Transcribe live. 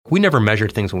We never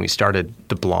measured things when we started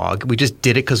the blog. We just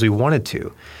did it because we wanted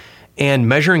to. And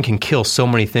measuring can kill so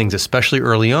many things, especially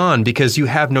early on, because you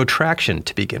have no traction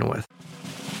to begin with.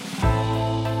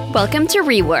 Welcome to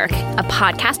Rework, a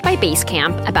podcast by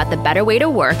Basecamp about the better way to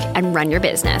work and run your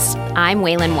business. I'm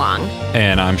Waylon Wong.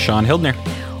 And I'm Sean Hildner.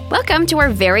 Welcome to our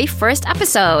very first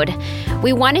episode.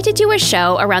 We wanted to do a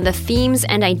show around the themes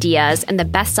and ideas in the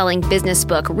best-selling business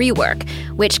book Rework,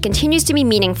 which continues to be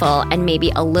meaningful and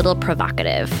maybe a little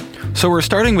provocative. So we're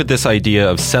starting with this idea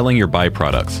of selling your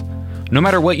byproducts. No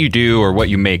matter what you do or what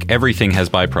you make, everything has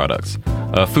byproducts.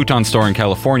 A futon store in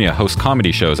California hosts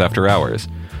comedy shows after hours.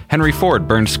 Henry Ford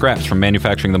burned scraps from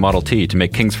manufacturing the Model T to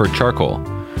make Kingsford charcoal.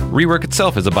 Rework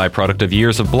itself is a byproduct of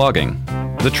years of blogging.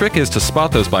 The trick is to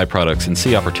spot those byproducts and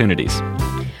see opportunities.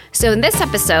 So in this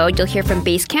episode, you'll hear from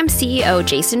Basecamp CEO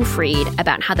Jason Fried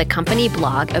about how the company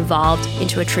blog evolved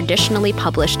into a traditionally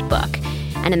published book.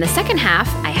 And in the second half,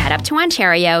 I head up to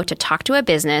Ontario to talk to a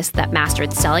business that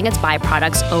mastered selling its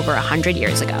byproducts over 100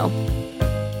 years ago.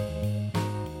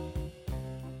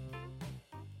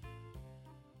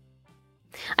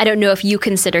 I don't know if you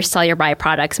consider sell your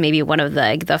byproducts maybe one of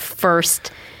the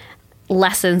first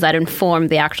lessons that informed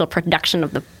the actual production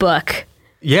of the book.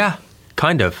 Yeah,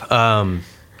 kind of.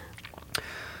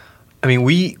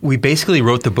 We basically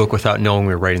wrote the book without knowing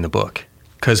we were writing the book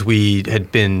because we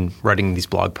had been writing these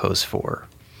blog posts for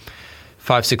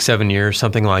 5, 6, 7 years,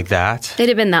 something like that. It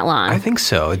had been that long. I think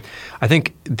so. I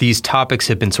think these topics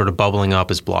had been sort of bubbling up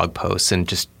as blog posts and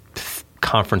just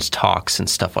conference talks and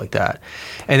stuff like that.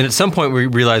 And then at some point we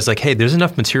realized hey, there's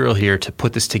enough material here to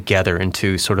put this together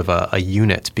into sort of a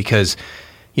unit because,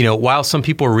 while some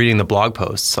people were reading the blog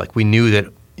posts, we knew that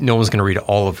no one's going to read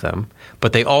all of them,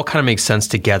 but they all kind of make sense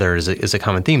together as a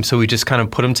common theme. So we just kind of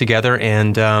put them together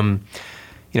and,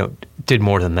 did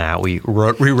more than that. We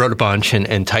rewrote a bunch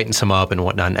and tightened some up and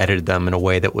whatnot and edited them in a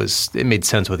way that it made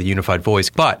sense with a unified voice.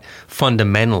 But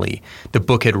fundamentally, the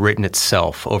book had written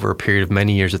itself over a period of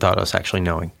many years without us actually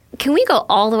knowing. Can we go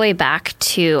all the way back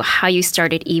to how you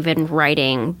started even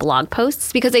writing blog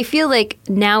posts? Because I feel like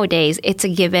nowadays it's a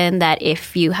given that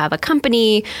if you have a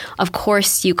company, of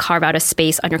course you carve out a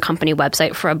space on your company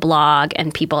website for a blog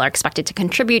and people are expected to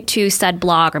contribute to said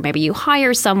blog, or maybe you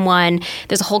hire someone.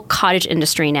 There's a whole cottage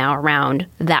industry now around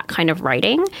that kind of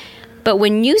writing. But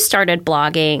when you started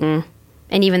blogging,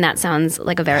 and even that sounds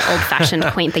like a very old-fashioned,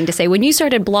 quaint thing to say, when you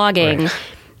started blogging, right,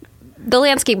 the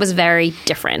landscape was very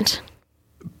different.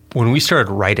 When we started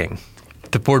writing,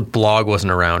 the word blog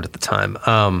wasn't around at the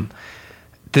time.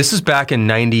 This is back in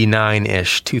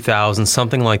 99-ish, 2000,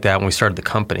 something like that when we started the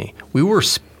company. We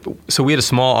had a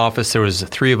small office. There was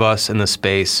 3 of us in the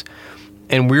space,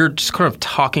 and we were just kind of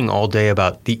talking all day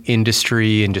about the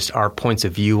industry and just our points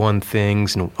of view on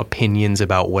things and opinions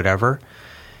about whatever.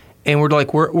 And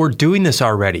we're doing this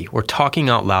already. We're talking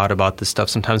out loud about this stuff.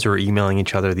 Sometimes we're emailing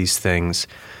each other these things.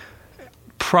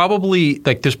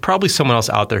 There's probably someone else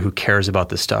out there who cares about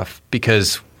this stuff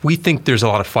because we think there's a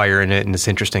lot of fire in it and it's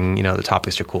interesting, the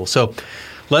topics are cool. So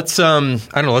let's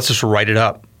just write it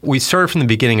up. We started from the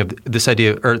beginning of this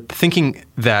idea, or thinking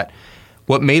that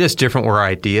what made us different were our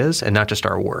ideas and not just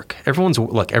our work. Everyone's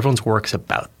work is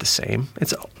about the same.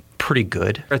 It's pretty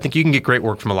good. I think you can get great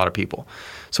work from a lot of people.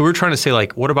 So we were trying to say,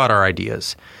 what about our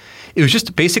ideas? It was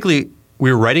just basically,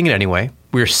 we were writing it anyway.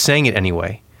 We were saying it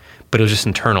anyway. But it was just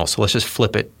internal, so let's just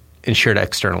flip it and share it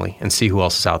externally and see who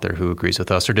else is out there who agrees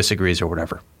with us or disagrees or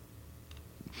whatever.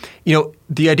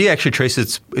 The idea actually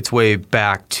traces its way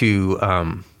back to,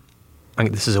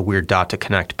 this is a weird dot to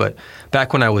connect, but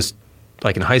back when I was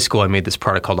in high school, I made this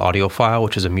product called AudioFile,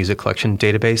 which is a music collection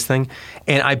database thing.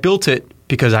 And I built it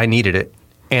because I needed it.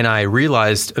 And I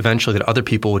realized eventually that other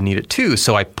people would need it too,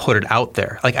 so I put it out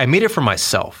there. I made it for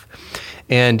myself.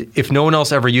 And if no one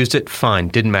else ever used it, fine,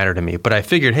 didn't matter to me. But I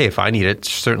figured, hey, if I need it,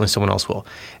 certainly someone else will.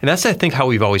 And that's, I think, how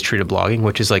we've always treated blogging,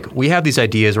 which is we have these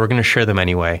ideas, we're going to share them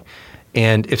anyway.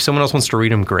 And if someone else wants to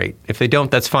read them, great. If they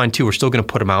don't, that's fine too. We're still going to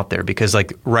put them out there because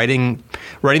writing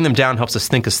them down helps us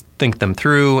think them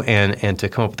through and to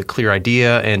come up with a clear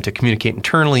idea and to communicate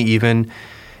internally even.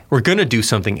 We're going to do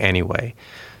something anyway.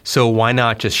 So why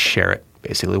not just share it,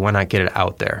 basically? Why not get it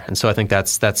out there? And so I think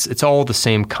it's all the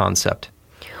same concept.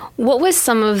 What was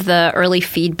some of the early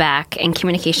feedback and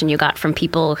communication you got from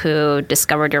people who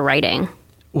discovered your writing?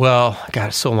 Well,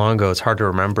 God, so long ago, it's hard to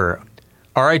remember.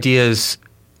 Our ideas,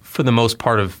 for the most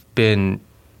part, have been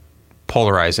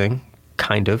polarizing,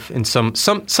 kind of, and some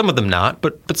of them not,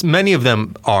 but many of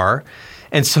them are.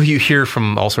 And so you hear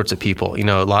from all sorts of people,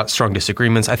 a lot of strong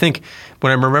disagreements. I think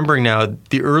when I'm remembering now,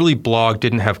 the early blog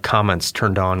didn't have comments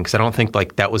turned on because I don't think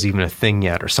like that was even a thing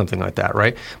yet or something like that,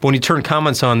 right? But when you turn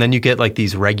comments on, then you get like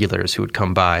these regulars who would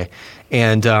come by.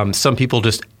 And some people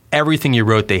just, everything you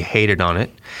wrote, they hated on it.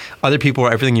 Other people,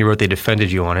 everything you wrote, they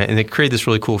defended you on it. And it created this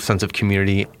really cool sense of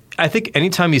community. I think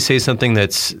anytime you say something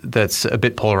that's a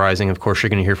bit polarizing, of course, you're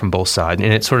going to hear from both sides.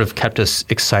 And it sort of kept us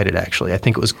excited, actually. I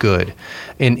think it was good.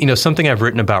 And, something I've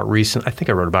written about recently, I think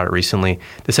I wrote about it recently,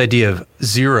 this idea of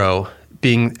zero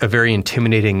being a very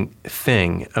intimidating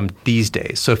thing these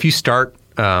days. So if you start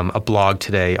a blog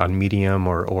today on Medium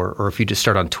or if you just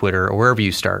start on Twitter or wherever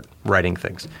you start writing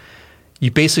things, you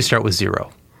basically start with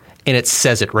zero. And it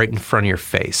says it right in front of your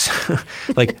face.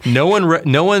 Like no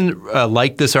one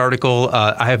liked this article.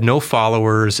 I have no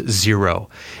followers,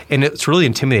 zero. And it's really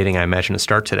intimidating, I imagine, to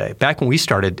start today. Back when we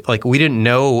started, like we didn't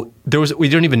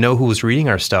even know who was reading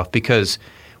our stuff because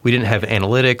we didn't have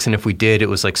analytics. And if we did, it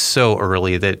was like so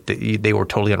early that they were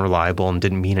totally unreliable and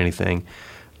didn't mean anything.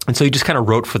 And so you just kind of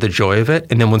wrote for the joy of it.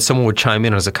 And then when someone would chime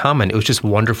in as a comment, it was just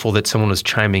wonderful that someone was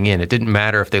chiming in. It didn't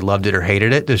matter if they loved it or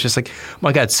hated it. It was just like, oh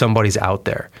my God, somebody's out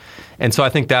there. And so I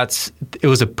think it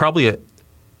was probably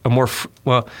a more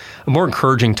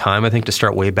encouraging time, I think, to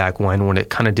start way back when it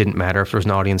kind of didn't matter if there was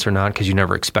an audience or not because you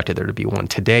never expected there to be one.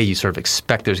 Today, you sort of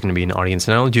expect there's going to be an audience.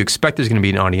 Not only do you expect there's going to be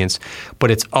an audience,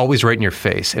 but it's always right in your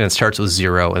face. And it starts with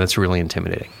zero, and it's really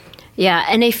intimidating. Yeah,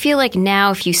 and I feel like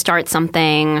now if you start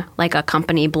something like a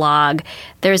company blog,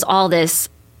 there's all this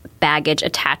baggage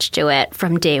attached to it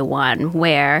from day one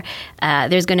where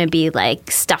there's going to be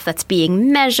like stuff that's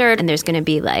being measured and there's going to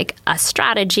be like a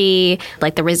strategy,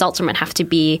 like the results from it have to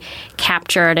be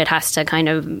captured. It has to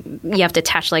you have to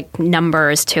attach like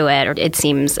numbers to it, or it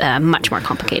seems much more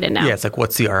complicated now. Yeah, it's like,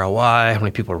 what's the ROI? How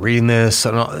many people are reading this?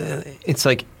 It's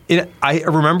like, I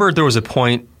remember there was a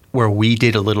point where we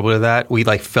did a little bit of that. We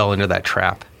like fell into that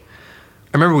trap.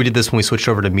 I remember we did this when we switched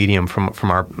over to Medium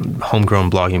from our homegrown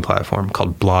blogging platform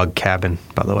called Blog Cabin,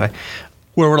 by the way,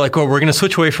 where we're like, oh, we're going to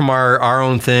switch away from our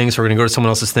own things. We're going to go to someone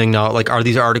else's thing now. Like, are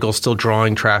these articles still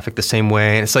drawing traffic the same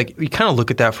way? And it's like, you kind of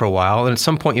look at that for a while. And at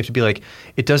some point you have to be like,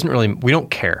 we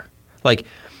don't care. Like,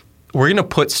 we're going to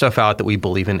put stuff out that we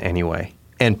believe in anyway.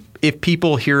 And if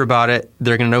people hear about it,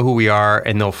 they're going to know who we are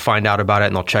and they'll find out about it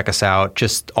and they'll check us out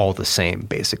just all the same,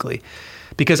 basically.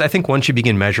 Because I think once you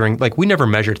begin measuring, like we never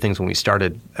measured things when we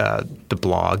started the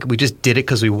blog. We just did it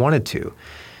because we wanted to.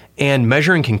 And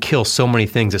measuring can kill so many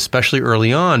things, especially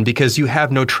early on, because you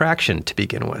have no traction to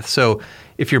begin with. So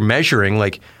if you're measuring,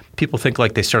 like people think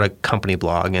like they start a company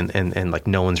blog and like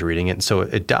no one's reading it and so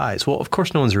it dies. Well, of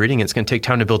course no one's reading it. It's going to take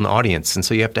time to build an audience. And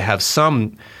so you have to have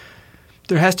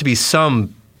there has to be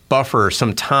some buffer,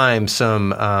 some time,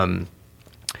 some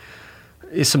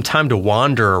time to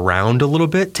wander around a little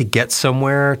bit to get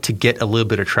somewhere, to get a little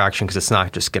bit of traction because it's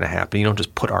not just going to happen. You don't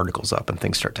just put articles up and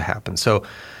things start to happen. So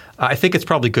I think it's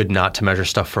probably good not to measure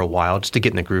stuff for a while just to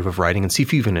get in the groove of writing and see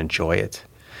if you even enjoy it.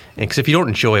 Because if you don't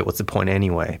enjoy it, what's the point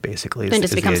anyway, basically? Then it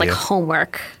just becomes like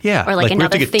homework. Yeah. Or like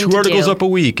another thing to do. We have to get 2 articles up a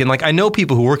week. And like I know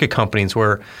people who work at companies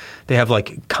where they have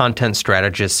like content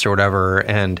strategists or whatever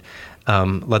and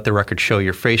let the record show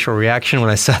your facial reaction when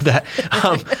I said that.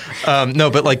 No,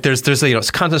 but like there's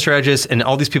content strategists and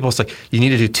all these people. It's like you need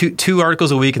to do two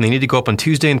articles a week, and they need to go up on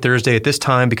Tuesday and Thursday at this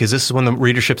time because this is when the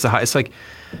readership's the highest. It's like,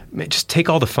 man, just take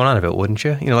all the fun out of it, wouldn't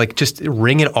you? Like just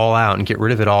wring it all out and get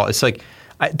rid of it all. It's like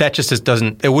that just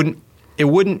doesn't. It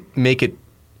wouldn't make it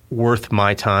worth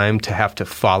my time to have to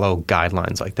follow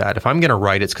guidelines like that. If I'm going to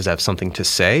write, it's because I have something to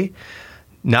say,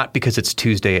 not because it's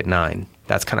Tuesday at 9.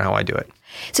 That's kind of how I do it.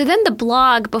 So then the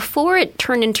blog, before it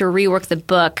turned into Rework the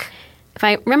book, if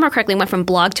I remember correctly, went from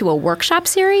blog to a workshop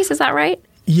series. Is that right?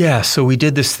 Yeah. So we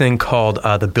did this thing called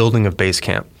the Building of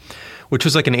Basecamp, which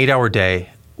was like an 8-hour day.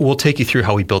 We'll take you through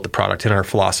how we built the product and our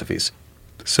philosophies.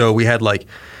 So we had like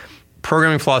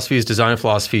programming philosophies, design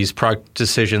philosophies, product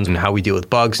decisions, and how we deal with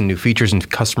bugs and new features and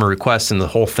customer requests and the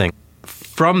whole thing.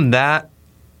 From that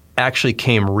actually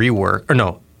came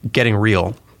Getting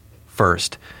Real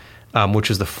first. Which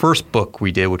was the first book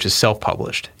we did, which is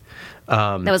self-published.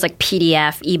 That was like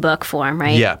PDF, ebook form,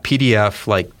 right? Yeah, PDF,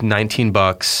 like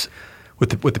 $19. With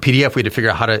the PDF, we had to figure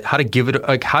out how to give it,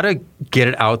 like how to get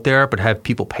it out there, but have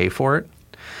people pay for it.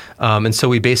 And so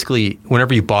we basically,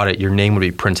 whenever you bought it, your name would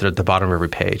be printed at the bottom of every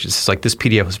page. It's just like this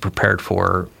PDF was prepared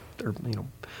for,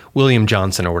 William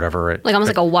Johnson or whatever. Like almost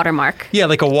like a watermark. Yeah,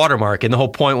 like a watermark. And the whole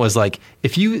point was like,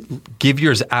 if you give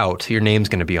yours out, your name's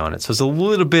going to be on it. So there's a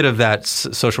little bit of that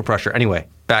social pressure. Anyway,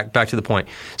 back to the point.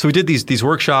 So we did these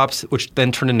workshops, which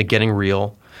then turned into Getting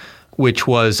Real. which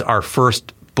was our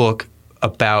first book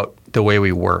about the way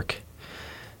we work.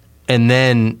 And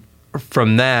then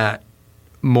from that,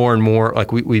 more and more,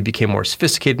 like we became more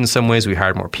sophisticated in some ways. We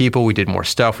hired more people. We did more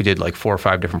stuff. We did like 4 or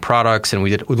 5 different products, and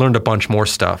we learned a bunch more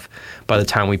stuff by the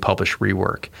time we published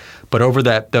Rework. But over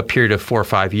that period of 4 or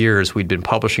 5 years, we'd been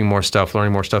publishing more stuff,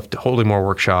 learning more stuff, holding more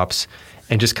workshops,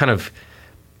 and just kind of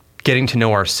getting to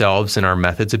know ourselves and our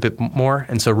methods a bit more.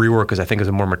 And so Rework I think is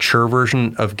a more mature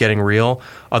version of Getting Real,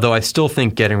 although I still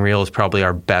think Getting Real is probably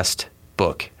our best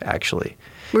book, actually.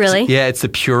 Really? Yeah, it's the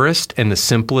purest and the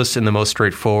simplest and the most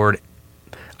straightforward.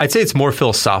 I'd say it's more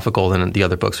philosophical than the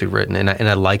other books we've written, and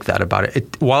I like that about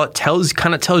it. While it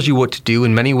kind of tells you what to do,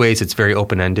 in many ways it's very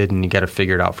open-ended, and you got to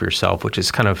figure it out for yourself, which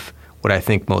is kind of what I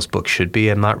think most books should be.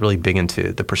 I'm not really big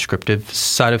into the prescriptive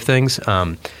side of things,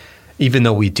 even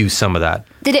though we do some of that.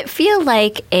 Did it feel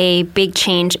like a big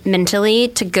change mentally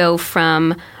to go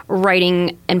from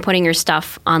writing and putting your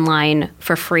stuff online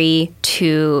for free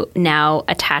to now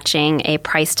attaching a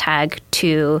price tag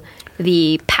to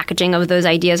the packaging of those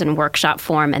ideas in workshop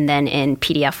form and then in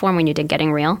PDF form when you did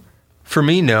Getting Real? For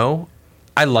me, no.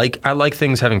 I like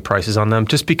things having prices on them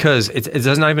just because it's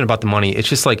not even about the money. It's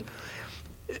just like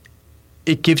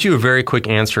it gives you a very quick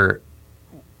answer,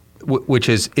 which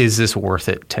is this worth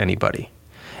it to anybody?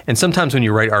 And sometimes when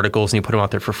you write articles and you put them out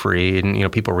there for free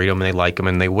and people read them and they like them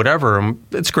and they whatever,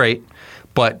 it's great.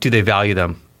 But do they value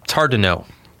them? It's hard to know.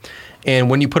 And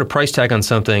when you put a price tag on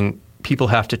something, people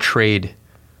have to trade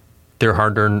their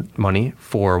hard-earned money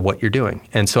for what you're doing.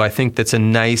 And so I think it's a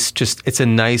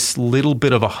nice little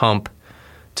bit of a hump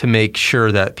to make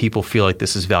sure that people feel like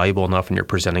this is valuable enough and you're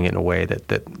presenting it in a way that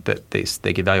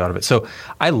they get value out of it. So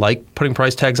I like putting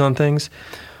price tags on things.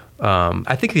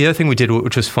 I think the other thing we did,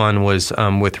 which was fun, was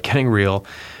with Getting Real,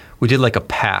 we did like a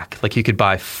pack. Like you could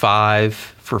buy 5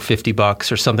 for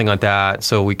 $50 or something like that.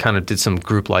 So we kind of did some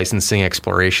group licensing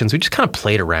explorations. We just kind of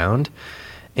played around.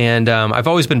 And I've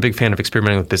always been a big fan of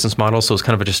experimenting with business models, so it's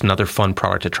kind of just another fun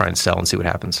product to try and sell and see what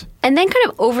happens. And then kind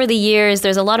of over the years,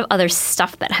 there's a lot of other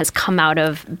stuff that has come out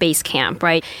of Basecamp,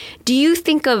 right? Do you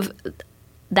think of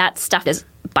that stuff as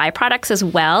byproducts as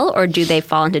well, or do they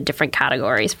fall into different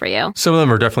categories for you? Some of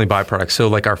them are definitely byproducts. So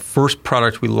like our first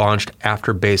product we launched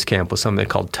after Basecamp was something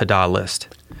called Ta-Da List.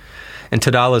 And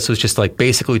Ta-Da List was just like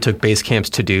basically took Basecamp's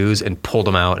to-dos and pulled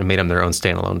them out and made them their own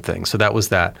standalone thing. So that was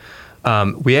that.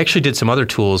 We actually did some other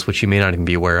tools, which you may not even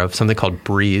be aware of, something called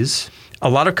Breeze. A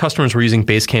lot of customers were using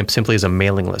Basecamp simply as a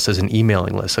mailing list, as an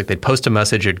emailing list. Like they'd post a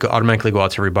message, it'd automatically go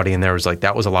out to everybody, and that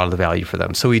was a lot of the value for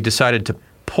them. So we decided to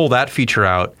pull that feature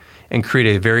out and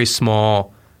create a very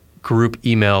small group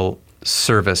email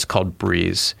service called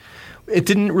Breeze. It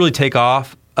didn't really take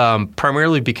off,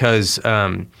 primarily because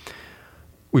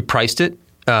we priced it,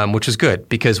 which is good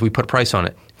because we put a price on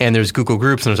it. And there's Google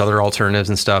Groups and there's other alternatives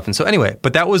and stuff. And so anyway,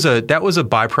 but that was a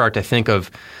byproduct, I think,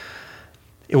 of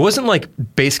it wasn't like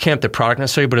Basecamp, the product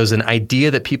necessarily, but it was an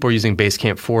idea that people were using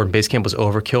Basecamp for, and Basecamp was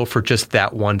overkill for just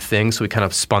that one thing. So we kind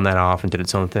of spun that off and did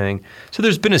its own thing. So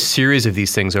there's been a series of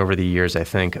these things over the years, I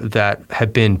think, that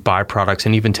have been byproducts.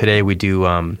 And even today we do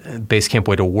Basecamp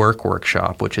Way to Work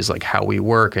workshop, which is like how we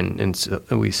work, and so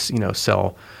we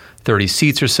sell 30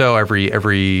 seats or so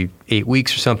every 8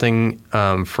 weeks or something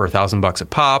for $1,000 a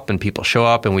pop, and people show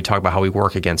up and we talk about how we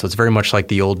work again. So it's very much like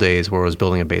the old days where I was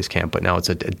building a Basecamp, but now it's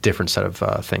a different set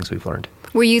of things we've learned.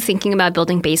 Were you thinking about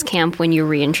building Basecamp when you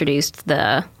reintroduced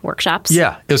the workshops?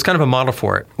 Yeah, it was kind of a model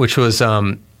for it, which was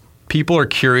people are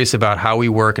curious about how we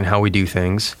work and how we do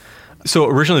things. So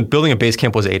originally building a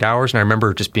Basecamp was 8 hours, and I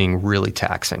remember it just being really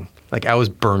taxing. Like I was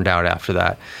burned out after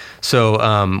that.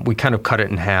 So we kind of cut it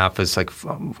in half as like,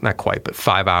 not quite, but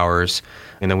 5 hours.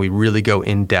 And then we really go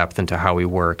in depth into how we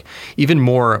work. Even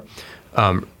more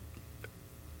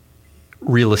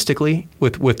realistically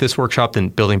with this workshop than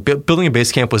building a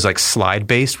Basecamp was like slide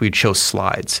based. We'd show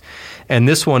slides. And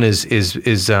this one is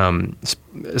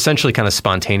essentially kind of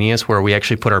spontaneous, where we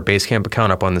actually put our Basecamp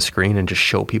account up on the screen and just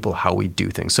show people how we do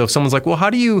things. So if someone's like, well, how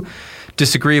do you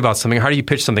disagree about something? How do you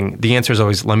pitch something? The answer is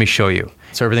always, let me show you.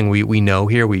 So everything we know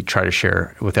here, we try to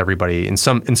share with everybody. In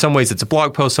some ways it's a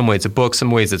blog post, some ways it's a book,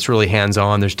 some ways it's really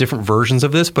hands-on. There's different versions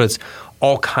of this, but it's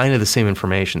all kind of the same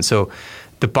information. So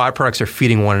the byproducts are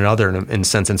feeding one another in a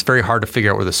sense. And it's very hard to figure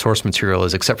out where the source material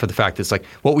is, except for the fact that it's like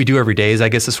what we do every day is, I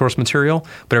guess, the source material,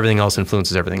 but everything else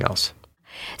influences everything else.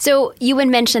 So you had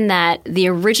mentioned that the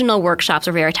original workshops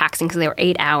were very taxing because they were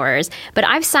 8 hours, but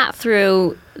I've sat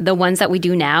through the ones that we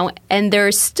do now, and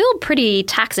they're still pretty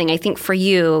taxing. I think for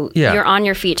you, You're on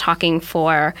your feet talking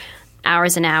for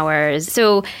hours and hours.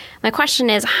 So my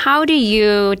question is, how do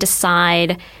you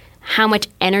decide how much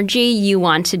energy you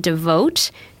want to devote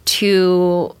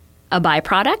to a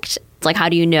byproduct? Like, how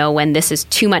do you know when this is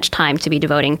too much time to be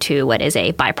devoting to what is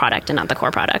a byproduct and not the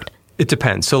core product? It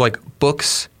depends. So like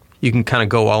books, you can kind of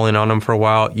go all in on them for a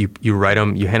while. You write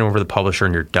them, you hand them over to the publisher,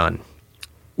 and you're done.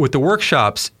 With the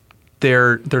workshops,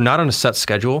 they're not on a set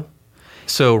schedule.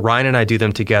 So Ryan and I do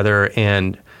them together,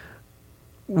 and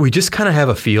we just kind of have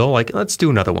a feel like, let's do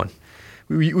another one.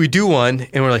 We do one,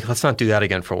 and we're like, let's not do that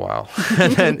again for a while.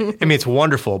 And then, I mean, it's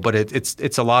wonderful, but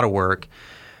it's a lot of work.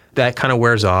 That kind of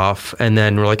wears off, and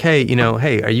then we're like, hey,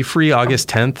 are you free August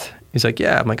 10th? He's like,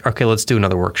 yeah. I'm like, okay, let's do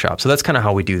another workshop. So that's kind of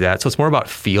how we do that. So it's more about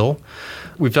feel.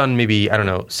 We've done maybe,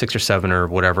 6 or 7 or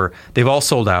whatever. They've all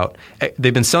sold out.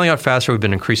 They've been selling out faster. We've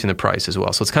been increasing the price as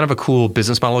well. So it's kind of a cool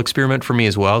business model experiment for me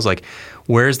as well. It's like,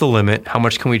 where's the limit? How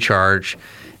much can we charge?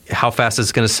 How fast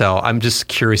is it going to sell? I'm just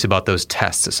curious about those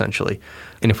tests, essentially.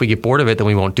 And if we get bored of it, then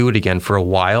we won't do it again for a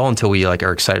while until we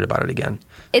are excited about it again.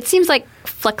 It seems like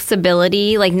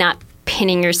flexibility, like not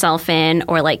pinning yourself in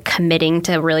or like committing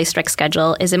to a really strict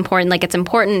schedule is important. Like it's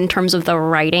important in terms of the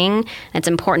writing. And it's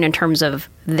important in terms of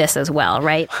this as well,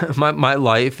 right? My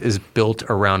life is built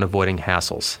around avoiding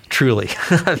hassles, truly.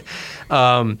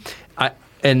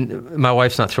 And my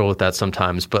wife's not thrilled with that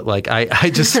sometimes, but like I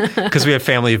just, because we have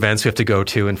family events we have to go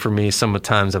to, and for me,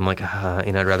 sometimes I'm like,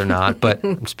 I'd rather not. But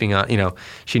I'm just being,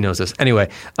 she knows this anyway.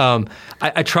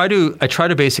 I try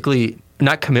to basically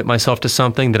not commit myself to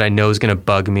something that I know is going to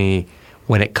bug me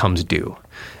when it comes due.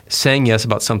 Saying yes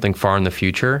about something far in the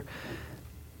future,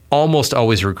 almost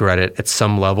always regret it at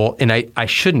some level, and I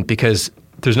shouldn't, because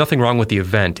there's nothing wrong with the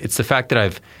event. It's the fact that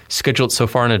I've scheduled so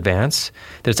far in advance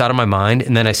that it's out of my mind,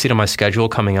 and then I see it on my schedule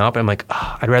coming up, and I'm like,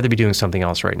 I'd rather be doing something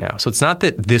else right now. So it's not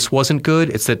that this wasn't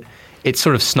good, it's that it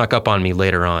sort of snuck up on me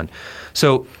later on.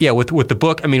 So yeah, with the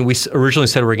book, I mean, we originally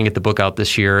said we were going to get the book out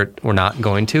this year. We're not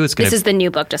going to. This is the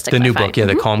new book, just to clarify. The new book, yeah,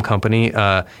 Mm-hmm. The Calm Company.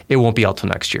 It won't be out till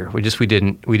next year. We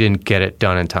didn't get it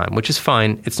done in time, which is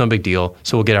fine. It's no big deal.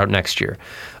 So we'll get out next year.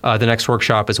 The next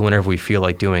workshop is whenever we feel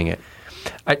like doing it.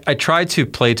 I try to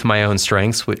play to my own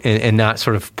strengths and not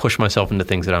sort of push myself into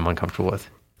things that I'm uncomfortable with.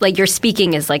 Like your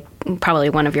speaking is like probably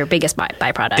one of your biggest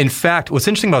byproducts. In fact, what's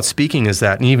interesting about speaking is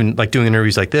that, and even like doing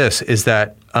interviews like this, is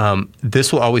that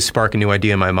this will always spark a new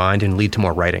idea in my mind and lead to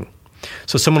more writing.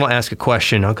 So someone will ask a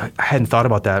question, okay, I hadn't thought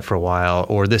about that for a while,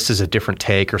 or this is a different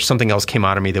take, or something else came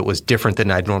out of me that was different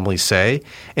than I'd normally say,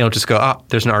 and I'll just go,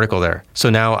 there's an article there. So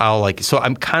now I like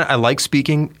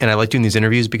speaking, and I like doing these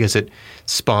interviews because it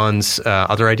spawns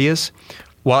other ideas.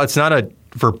 While it's not a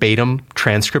verbatim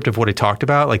transcript of what I talked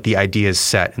about, like the idea is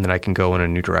set, and then I can go in a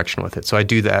new direction with it. So I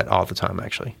do that all the time,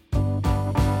 actually.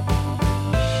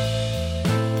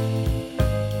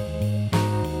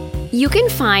 You can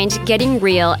find Getting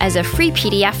Real as a free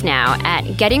PDF now at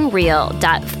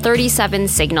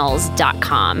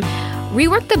gettingreal.37signals.com.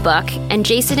 Rework the book and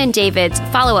Jason and David's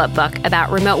follow-up book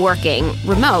about remote working,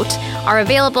 Remote, are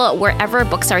available wherever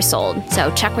books are sold,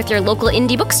 so check with your local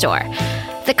indie bookstore.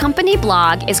 The company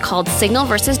blog is called Signal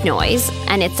versus Noise,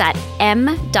 and it's at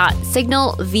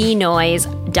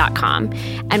m.signalvnoise.com.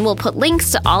 And we'll put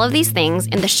links to all of these things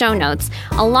in the show notes,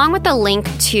 along with a link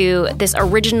to this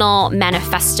original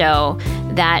manifesto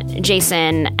that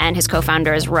Jason and his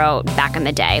co-founders wrote back in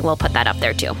the day. We'll put that up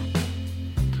there too.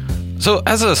 So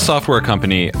as a software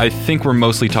company, I think we're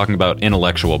mostly talking about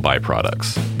intellectual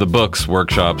byproducts. The books,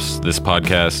 workshops, this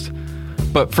podcast.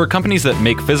 But for companies that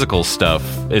make physical stuff,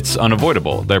 it's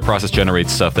unavoidable. Their process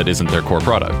generates stuff that isn't their core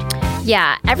product.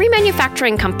 Yeah, every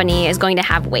manufacturing company is going to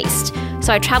have waste.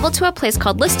 So I traveled to a place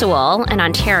called Listowel in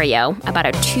Ontario, about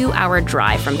a 2-hour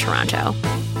drive from Toronto.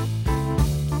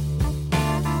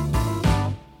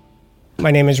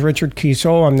 My name is Richard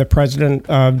Kiesel. I'm the president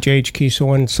of J.H.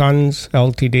 Kiesel & Sons,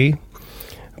 Ltd.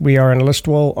 We are in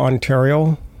Listowel,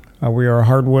 Ontario. We are a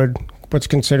hardwood, what's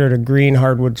considered a green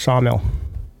hardwood sawmill.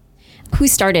 Who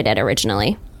started it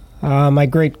originally? My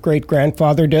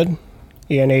great-great-grandfather did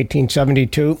in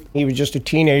 1872. He was just a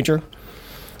teenager.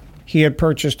 He had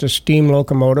purchased a steam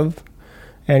locomotive,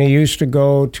 and he used to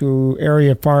go to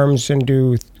area farms and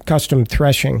do custom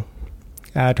threshing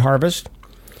at harvest.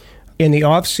 In the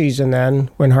off-season then,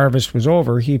 when harvest was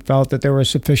over, he felt that there was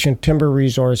sufficient timber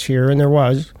resource here, and there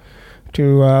was,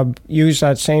 to use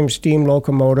that same steam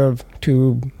locomotive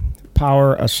to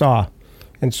power a saw.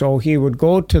 And so he would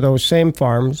go to those same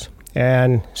farms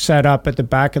and set up at the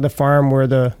back of the farm where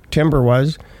the timber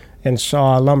was and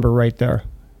saw lumber right there.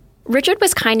 Richard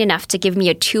was kind enough to give me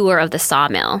a tour of the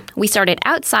sawmill. We started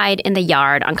outside in the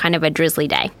yard on kind of a drizzly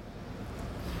day.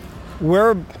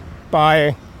 We're,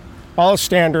 by all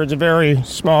standards, a very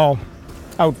small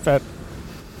outfit.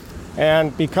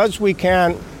 And because we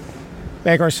can't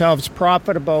make ourselves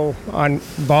profitable on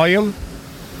volume,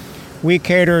 We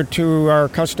cater to our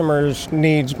customers'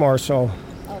 needs more so.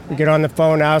 Okay. We get on the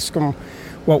phone, ask them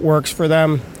what works for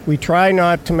them. We try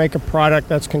not to make a product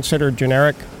that's considered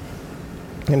generic.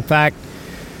 In fact,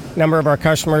 a number of our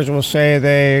customers will say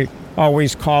they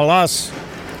always call us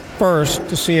first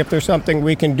to see if there's something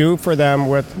we can do for them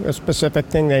with a specific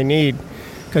thing they need,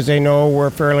 because they know we're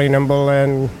fairly nimble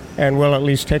and will at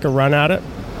least take a run at it.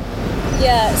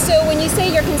 Yeah, so when you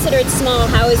say you're considered small,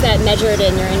 how is that measured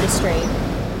in your industry?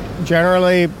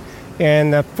 Generally,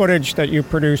 in the footage that you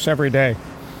produce every day.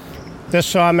 This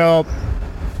sawmill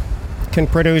can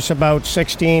produce about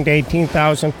 16 to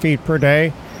 18,000 feet per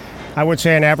day. I would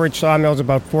say an average sawmill is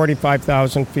about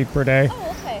 45,000 feet per day.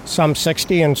 Oh, okay. Some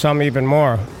 60 and some even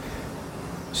more.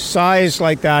 Size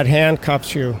like that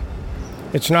handcuffs you.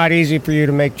 It's not easy for you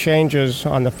to make changes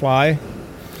on the fly.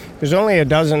 There's only a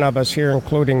dozen of us here,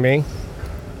 including me.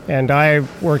 And I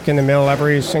work in the mill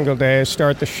every single day. I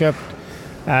start the shift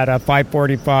at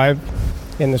 5:45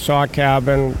 in the saw cab,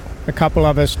 and a couple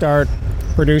of us start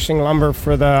producing lumber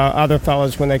for the other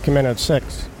fellas when they come in at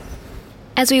 6.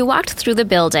 As we walked through the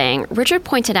building, Richard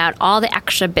pointed out all the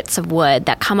extra bits of wood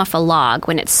that come off a log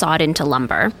when it's sawed into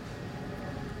lumber.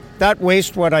 That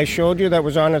waste wood I showed you that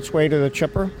was on its way to the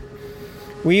chipper,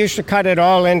 we used to cut it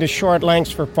all into short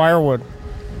lengths for firewood.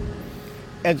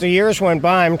 As the years went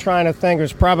by, I'm trying to think, it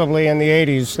was probably in the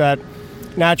 80s that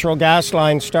natural gas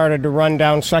lines started to run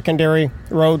down secondary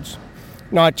roads,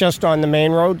 not just on the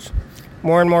main roads.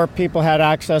 More and more people had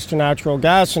access to natural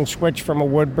gas and switched from a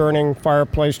wood-burning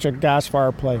fireplace to a gas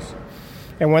fireplace.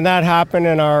 And when that happened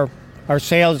and our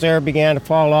sales there began to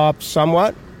fall off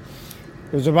somewhat,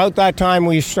 it was about that time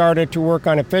we started to work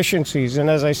on efficiencies. And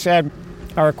as I said,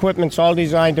 our equipment's all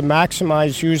designed to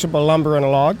maximize usable lumber in a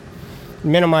log,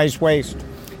 minimize waste.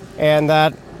 And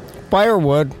that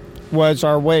firewood was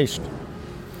our waste.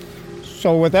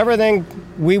 So with everything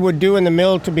we would do in the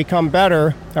mill to become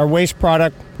better, our waste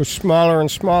product was smaller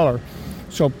and smaller.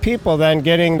 So people then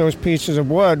getting those pieces of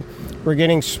wood were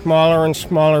getting smaller and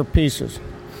smaller pieces.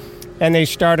 And they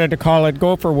started to call it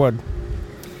gopher wood.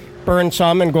 Burn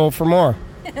some and go for more.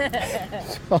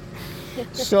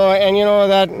 So, and you know,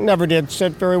 that never did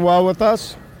sit very well with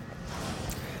us.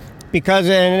 Because,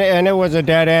 and it was a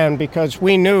dead end, because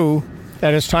we knew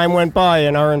that as time went by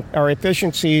and our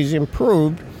efficiencies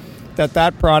improved,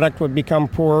 that product would become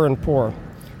poorer and poorer.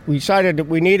 We decided that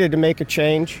we needed to make a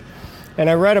change, and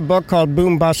I read a book called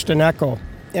Boom, Bust, and Echo,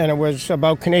 and it was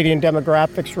about Canadian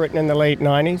demographics written in the late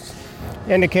 90s,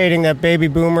 indicating that baby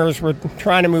boomers were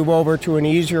trying to move over to an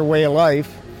easier way of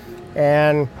life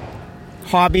and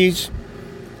hobbies,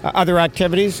 other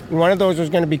activities, and one of those was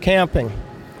going to be camping.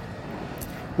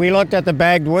 We looked at the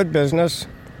bagged wood business,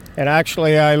 and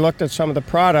actually I looked at some of the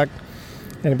product,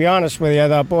 and to be honest with you, I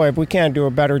thought, boy, if we can't do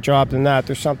a better job than that,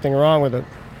 there's something wrong with it.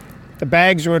 The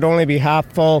bags would only be half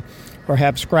full or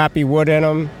have scrappy wood in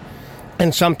them,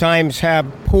 and sometimes have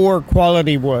poor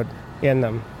quality wood in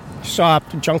them,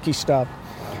 soft, junky stuff.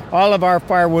 All of our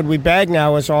firewood we bag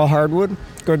now is all hardwood,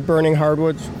 good burning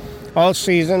hardwoods, all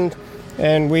seasoned,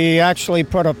 and we actually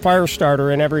put a fire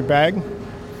starter in every bag.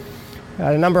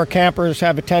 A number of campers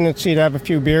have a tendency to have a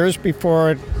few beers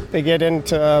before they get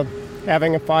into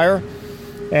having a fire,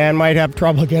 and might have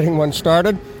trouble getting one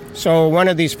started. So one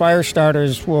of these fire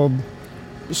starters will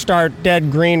start dead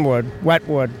green wood, wet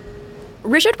wood.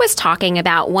 Richard was talking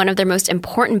about one of their most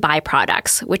important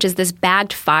byproducts, which is this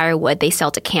bagged firewood they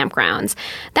sell to campgrounds.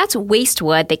 That's waste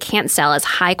wood they can't sell as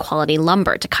high-quality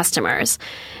lumber to customers.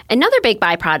 Another big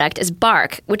byproduct is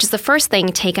bark, which is the first thing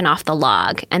taken off the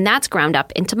log, and that's ground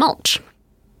up into mulch.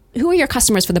 Who are your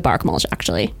customers for the bark mulch,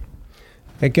 actually?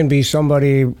 It can be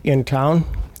somebody in town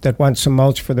that wants some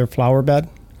mulch for their flower bed.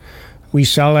 We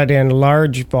sell it in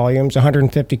large volumes,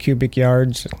 150 cubic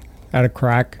yards at a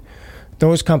crack.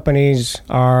 Those companies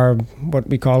are what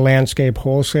we call landscape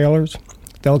wholesalers.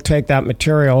 They'll take that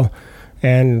material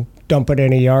and dump it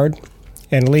in a yard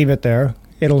and leave it there.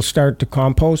 It'll start to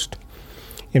compost.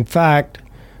 In fact,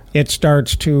 it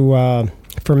starts to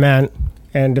ferment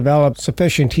and develop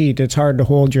sufficient heat. It's hard to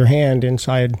hold your hand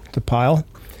inside the pile.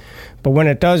 But when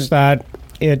it does that,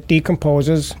 it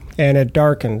decomposes and it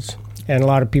darkens. And a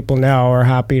lot of people now are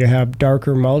happy to have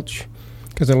darker mulch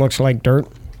because it looks like dirt.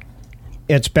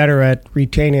 It's better at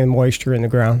retaining moisture in the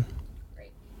ground.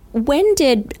 When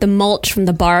did the mulch from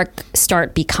the bark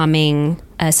start becoming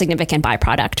a significant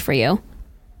byproduct for you?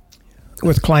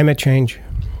 With climate change.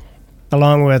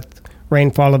 Along with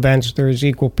rainfall events, there's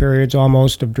equal periods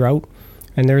almost of drought,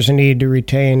 and there's a need to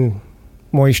retain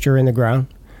moisture in the ground.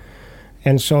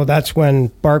 And so that's when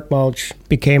bark mulch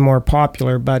became more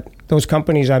popular. But those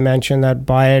companies I mentioned that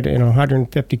buy it in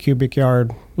 150 cubic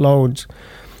yard loads,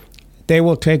 they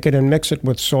will take it and mix it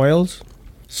with soils.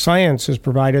 Science has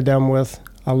provided them with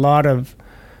a lot of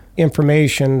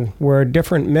information where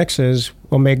different mixes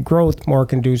will make growth more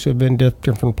conducive in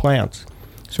different plants.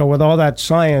 So with all that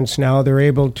science now, they're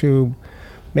able to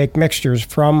make mixtures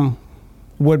from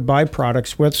wood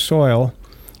byproducts with soil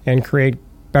and create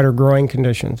better growing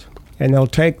conditions. And they'll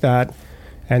take that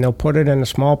and they'll put it in a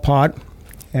small pot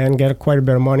and get quite a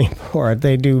bit of money for it.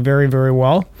 They do very, very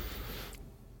well.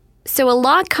 So a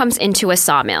log comes into a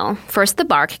sawmill. First, the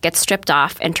bark gets stripped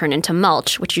off and turned into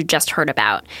mulch, which you just heard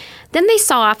about. Then they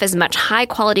saw off as much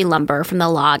high-quality lumber from the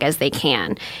log as they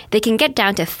can. They can get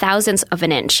down to thousandths of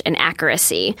an inch in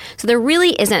accuracy, so there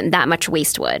really isn't that much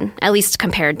waste wood, at least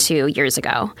compared to years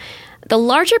ago. The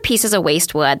larger pieces of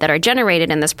waste wood that are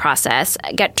generated in this process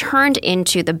get turned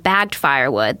into the bagged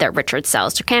firewood that Richard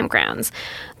sells to campgrounds.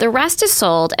 The rest is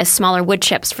sold as smaller wood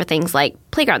chips for things like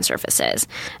playground surfaces.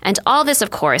 And all this,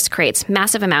 of course, creates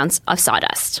massive amounts of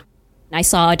sawdust. I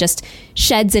saw just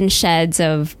sheds and sheds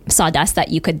of sawdust that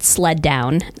you could sled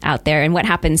down out there. And what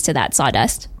happens to that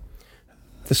sawdust?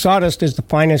 The sawdust is the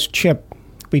finest chip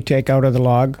we take out of the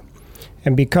log.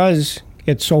 And because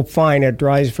it's so fine, it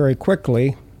dries very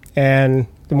quickly. And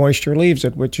the moisture leaves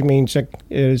it, which means it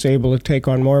is able to take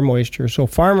on more moisture. So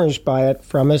farmers buy it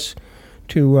from us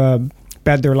to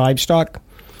bed their livestock.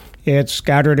 It's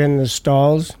scattered in the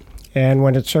stalls, and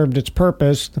when it served its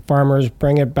purpose, the farmers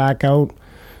bring it back out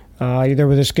either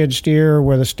with a skid steer or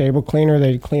with a stable cleaner.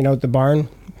 They clean out the barn.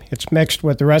 It's mixed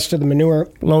with the rest of the manure,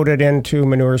 loaded into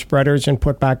manure spreaders and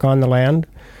put back on the land,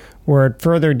 where it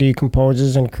further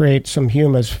decomposes and creates some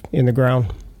humus in the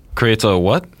ground. Creates a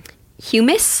what?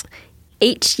 Humus,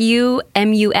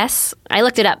 Humus. I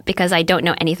looked it up because I don't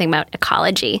know anything about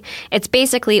ecology. It's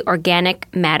basically organic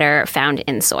matter found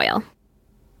in soil.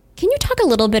 Can you talk a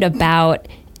little bit about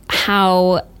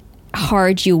how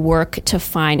hard you work to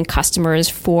find customers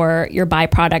for your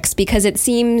byproducts? Because it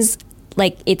seems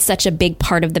like it's such a big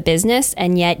part of the business,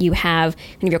 and yet you have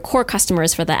kind of your core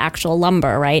customers for the actual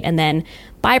lumber, right? And then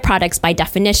byproducts, by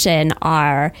definition,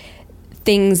 are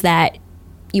things that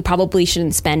you probably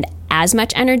shouldn't spend as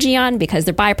much energy on because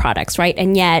they're byproducts, right?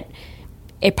 And yet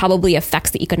it probably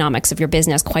affects the economics of your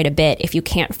business quite a bit if you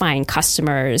can't find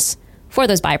customers for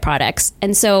those byproducts.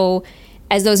 And so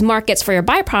as those markets for your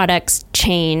byproducts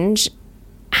change,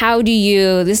 how do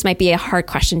you, this might be a hard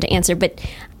question to answer, but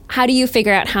how do you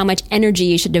figure out how much energy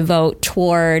you should devote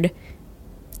toward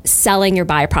selling your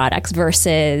byproducts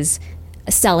versus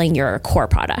selling your core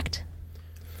product?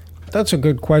 That's a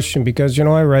good question because,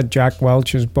 I read Jack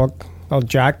Welch's book about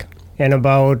Jack and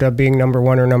about being number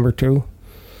one or number two.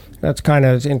 That's kind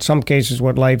of, in some cases,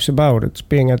 what life's about. It's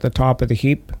being at the top of the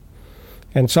heap.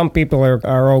 And some people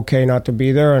are okay not to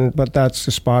be there, but that's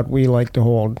the spot we like to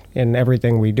hold in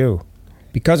everything we do.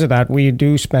 Because of that, we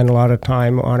do spend a lot of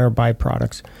time on our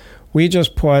byproducts. We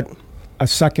just put a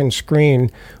second screen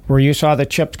where you saw the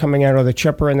chips coming out of the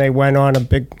chipper and they went on a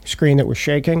big screen that was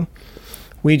shaking.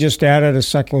 We just added a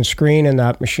second screen in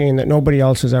that machine that nobody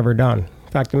else has ever done.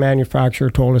 In fact, the manufacturer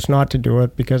told us not to do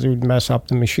it because it would mess up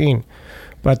the machine.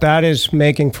 But that is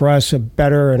making for us a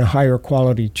better and a higher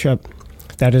quality chip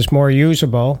that is more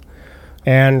usable.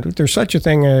 And there's such a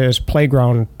thing as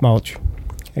playground mulch.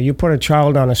 You put a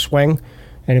child on a swing,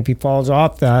 and if he falls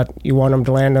off that, you want him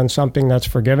to land on something that's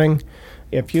forgiving.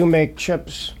 If you make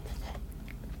chips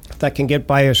that can get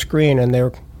by a screen and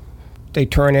they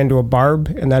turn into a barb,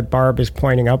 and that barb is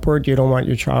pointing upward, you don't want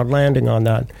your child landing on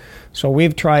that. So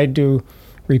we've tried to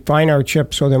refine our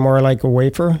chips so they're more like a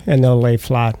wafer, and they'll lay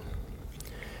flat.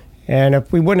 And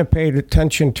if we wouldn't have paid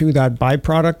attention to that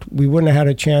byproduct, we wouldn't have had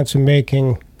a chance of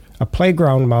making a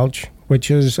playground mulch,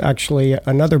 which is actually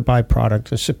another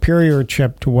byproduct, a superior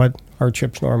chip to what our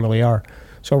chips normally are.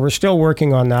 So we're still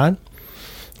working on that.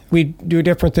 We do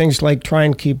different things like try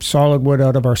and keep solid wood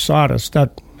out of our sawdust.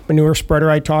 That manure spreader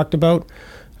I talked about,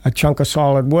 a chunk of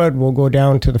solid wood will go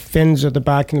down to the fins of the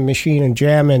back of the machine and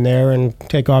jam in there and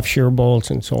take off shear bolts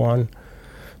and so on.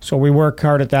 So we work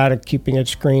hard at that, at keeping it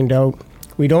screened out.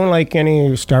 We don't like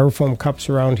any styrofoam cups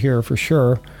around here for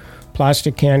sure.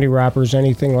 Plastic candy wrappers,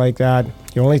 anything like that.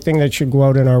 The only thing that should go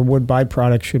out in our wood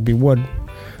byproduct should be wood.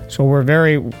 So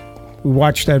we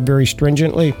watch that very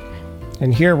stringently.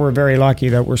 And here we're very lucky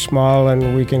that we're small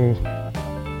and we can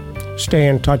stay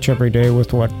in touch every day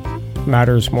with what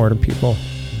matters more to people.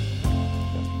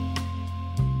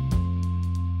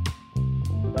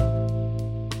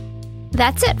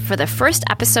 That's it for the first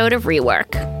episode of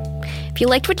Rework. If you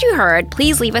liked what you heard,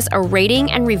 please leave us a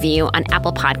rating and review on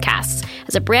Apple Podcasts.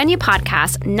 As a brand new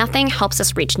podcast, nothing helps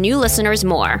us reach new listeners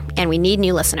more, and we need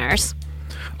new listeners.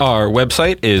 Our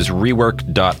website is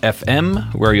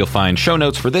rework.fm, where you'll find show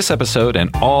notes for this episode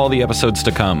and all the episodes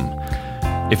to come.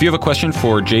 If you have a question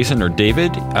for Jason or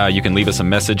David, you can leave us a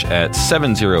message at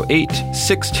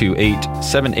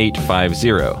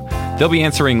 708-628-7850. They'll be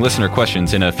answering listener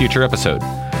questions in a future episode.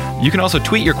 You can also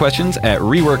tweet your questions at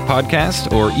Rework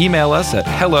Podcast or email us at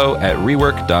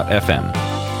hello@rework.fm.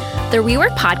 The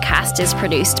Rework Podcast is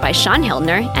produced by Sean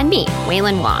Hildner and me,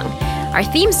 Waylon Wong. Our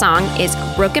theme song is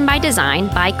Broken by Design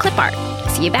by Clip Art.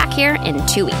 See you back here in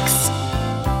 2 weeks.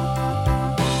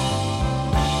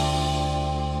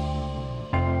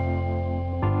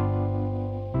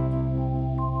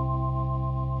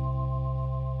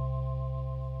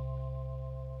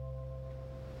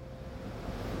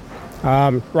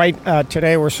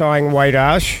 Today we're sawing white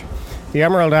ash. The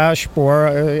emerald ash borer,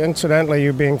 incidentally,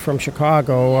 you being from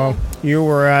Chicago, you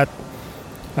were at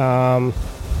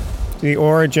the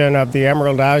origin of the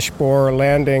emerald ash borer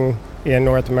landing in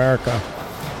North America.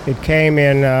 It came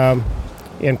in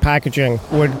packaging,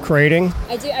 wood crating.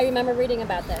 I remember reading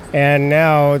about this. And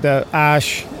now the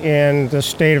ash in the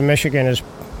state of Michigan is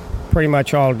pretty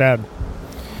much all dead.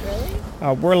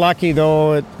 We're lucky,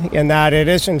 though, in that it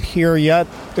isn't here yet.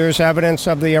 There's evidence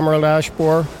of the emerald ash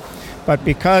borer, but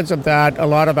because of that, a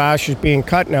lot of ash is being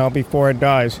cut now before it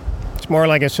dies. It's more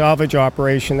like a salvage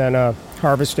operation than a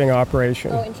harvesting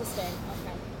operation. Oh, interesting.